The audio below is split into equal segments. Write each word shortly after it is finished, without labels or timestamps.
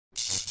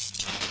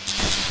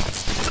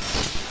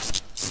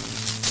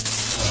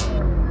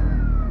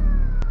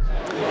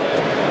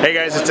Hey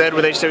guys, it's Ed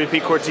with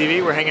HWP Core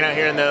TV. We're hanging out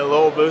here in the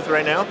Lowell booth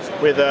right now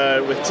with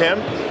Tim,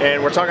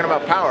 and we're talking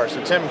about power.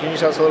 So Tim, can you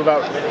tell us a little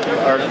about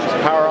our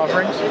power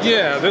offerings?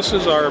 Yeah, this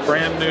is our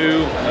brand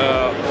new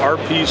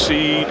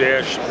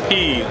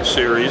RPC-P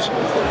series,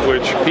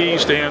 which P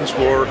stands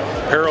for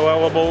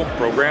parallelable,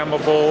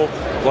 programmable,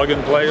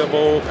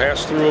 plug-and-playable,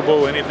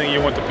 pass-throughable, anything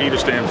you want the P to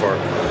stand for.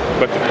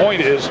 But the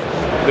point is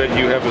that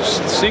you have a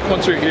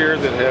sequencer here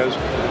that has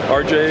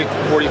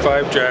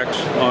RJ45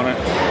 jacks on it,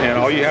 and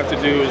all you have to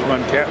do is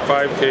run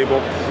Cat5 cable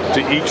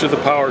to each of the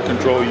power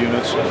control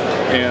units,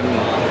 and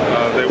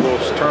they will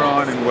turn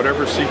on in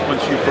whatever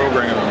sequence you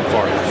program them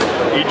for.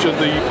 Each of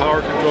the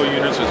power control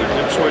units has a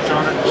dip switch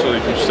on it, so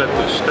that you set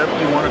the step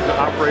you want it to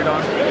operate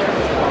on,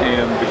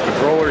 and the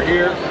controller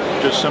here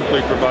just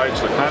simply provides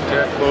the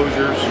contact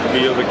closures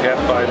via the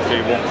Cat5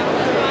 cable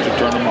to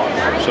turn them on.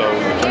 So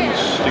you turn the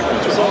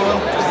sequencer on,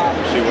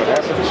 see what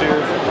happens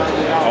here.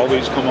 All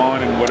these come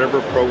on in whatever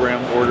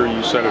program order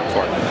you set it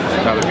for.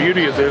 Now the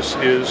beauty of this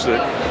is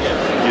that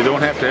you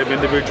don't have to have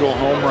individual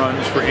home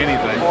runs for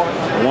anything.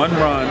 One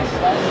run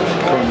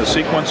from the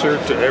sequencer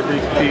to every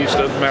piece,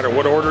 doesn't matter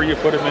what order you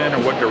put them in or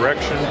what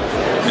direction,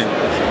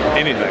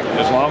 anything.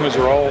 As long as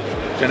they're all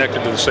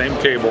connected to the same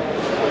cable,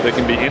 they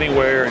can be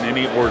anywhere in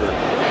any order,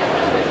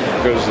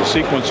 because the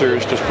sequencer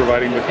is just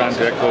providing the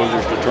contact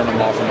closures to turn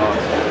them off and on.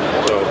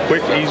 So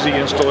quick, easy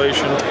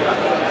installation.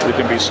 It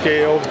can be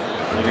scaled.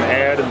 You can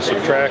add and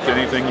subtract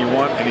anything you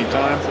want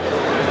anytime.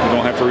 You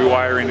don't have to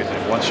rewire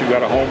anything. Once you've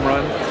got a home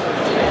run,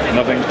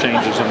 nothing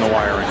changes in the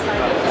wiring.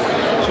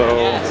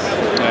 So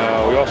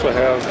we also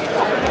have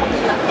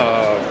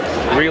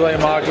relay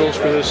modules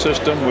for this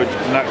system, which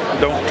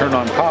don't turn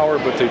on power,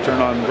 but they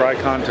turn on dry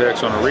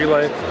contacts on a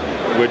relay,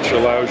 which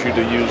allows you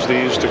to use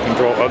these to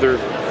control other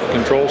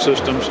control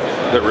systems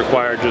that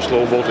require just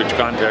low voltage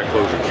contact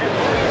closures.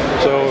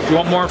 So if you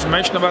want more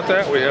information about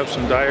that, we have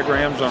some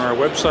diagrams on our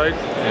website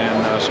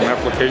and some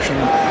application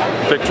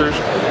pictures.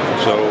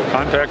 So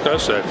contact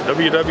us at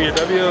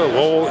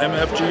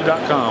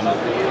www.lowellmfg.com.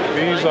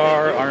 These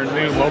are our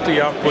new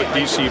multi-output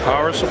DC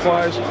power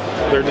supplies.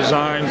 They're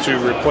designed to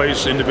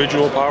replace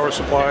individual power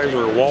supplies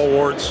or wall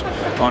warts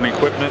on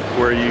equipment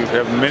where you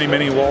have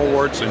many wall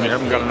warts and you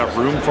haven't got enough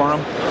room for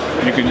them.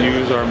 You can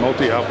use our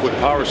multi-output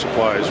power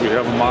supplies. We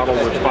have a model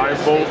with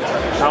 5-volt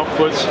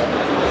outputs,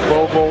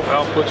 12-volt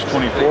outputs,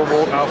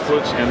 24-volt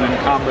outputs, and then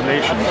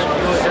combinations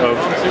of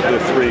the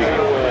three.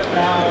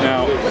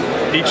 Now,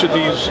 each of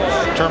these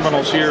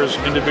terminals here is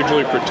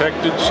individually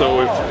protected,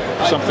 so if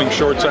something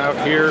shorts out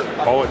here,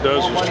 all it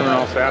does is turn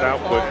off that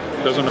output.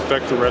 It doesn't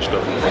affect the rest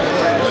of them.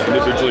 It's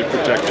individually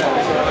protected.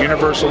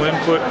 Universal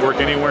input, work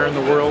anywhere in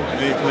the world,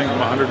 anything from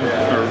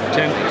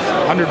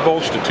 100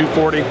 volts to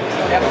 240,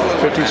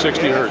 50,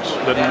 60 hertz,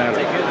 doesn't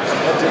matter.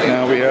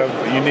 Now we have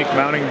unique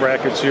mounting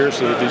brackets here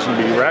so that these can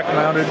be rack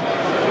mounted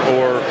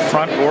or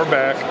front or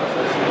back.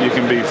 You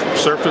can be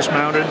surface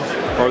mounted,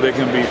 or they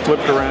can be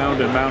flipped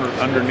around and mounted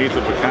underneath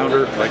of a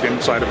counter, like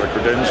inside of a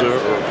credenza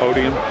or a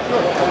podium.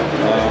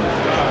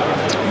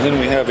 And then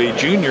we have a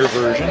junior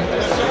version.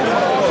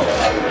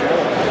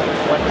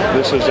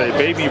 This is a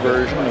baby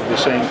version of the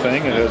same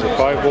thing. It has a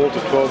 5-volt, a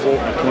 12-volt,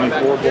 and a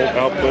 24-volt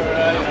output.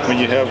 When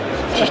you have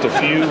just a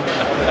few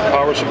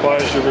power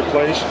supplies to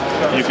replace,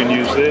 you can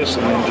use this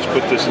and then just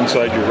put this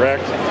inside your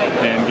rack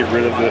and get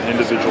rid of the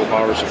individual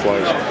power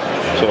supplies.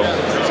 So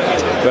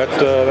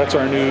that's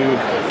our new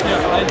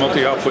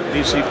multi-output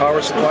DC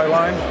power supply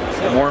line.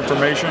 For more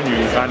information, you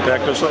can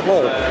contact us at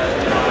Lowell.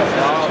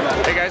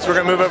 Hey guys, we're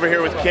going to move over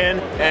here with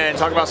Ken and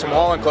talk about some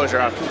wall enclosure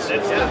options.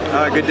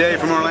 Good day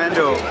from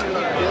Orlando.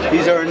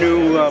 These are our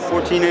new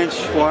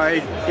 14-inch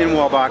wide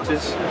in-wall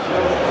boxes.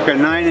 We've got a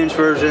 9-inch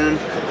version,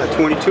 a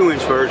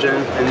 22-inch version,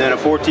 and then a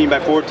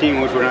 14x14,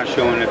 which we're not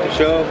showing at the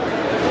show.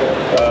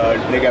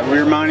 They got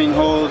rear mounting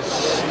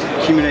holes,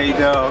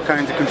 accumulate all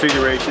kinds of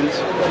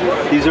configurations.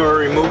 These are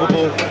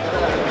removable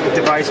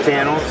device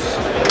panels.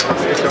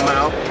 They come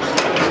out.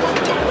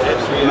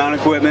 Mount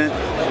equipment.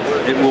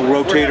 It will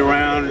rotate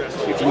around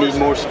if you need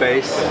more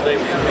space.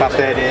 Pop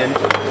that in.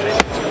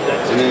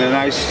 And then a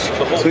nice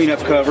cleanup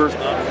cover.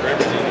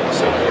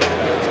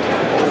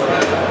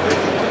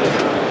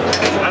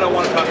 I don't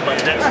want to talk about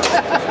that.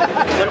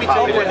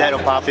 That'll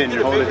pop in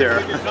and hold it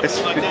there.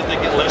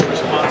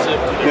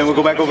 Then we'll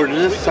go back over to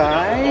this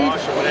side.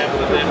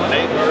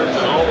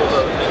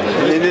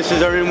 And then this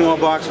is our in-wall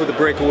box with a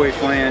breakaway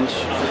flange.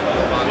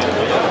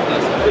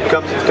 It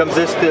comes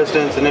this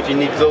distance, and if you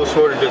need those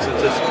shorter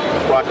distances,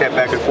 rock that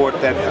back and forth,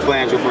 that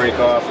flange will break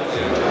off.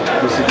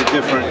 This is the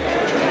different.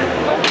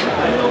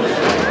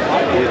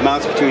 It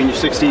mounts between your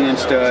 16-inch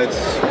studs,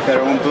 got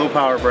our own low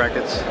power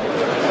brackets,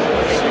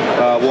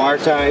 wire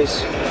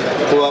ties,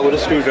 pull out with a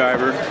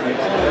screwdriver,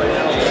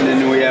 and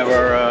then we have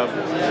our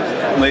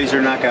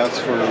laser knockouts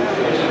for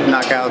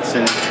knockouts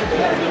and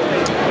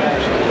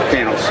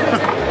panels.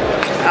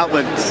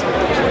 Outlets,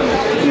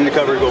 and the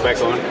cover go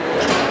back on.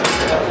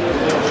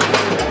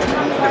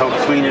 Help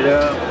clean it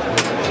up.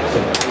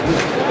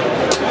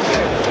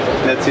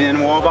 That It's the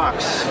in-wall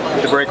box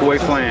with the breakaway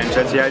flange.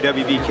 That's the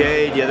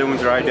IWBK, the other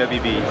ones are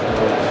IWB.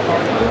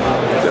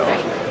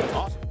 So.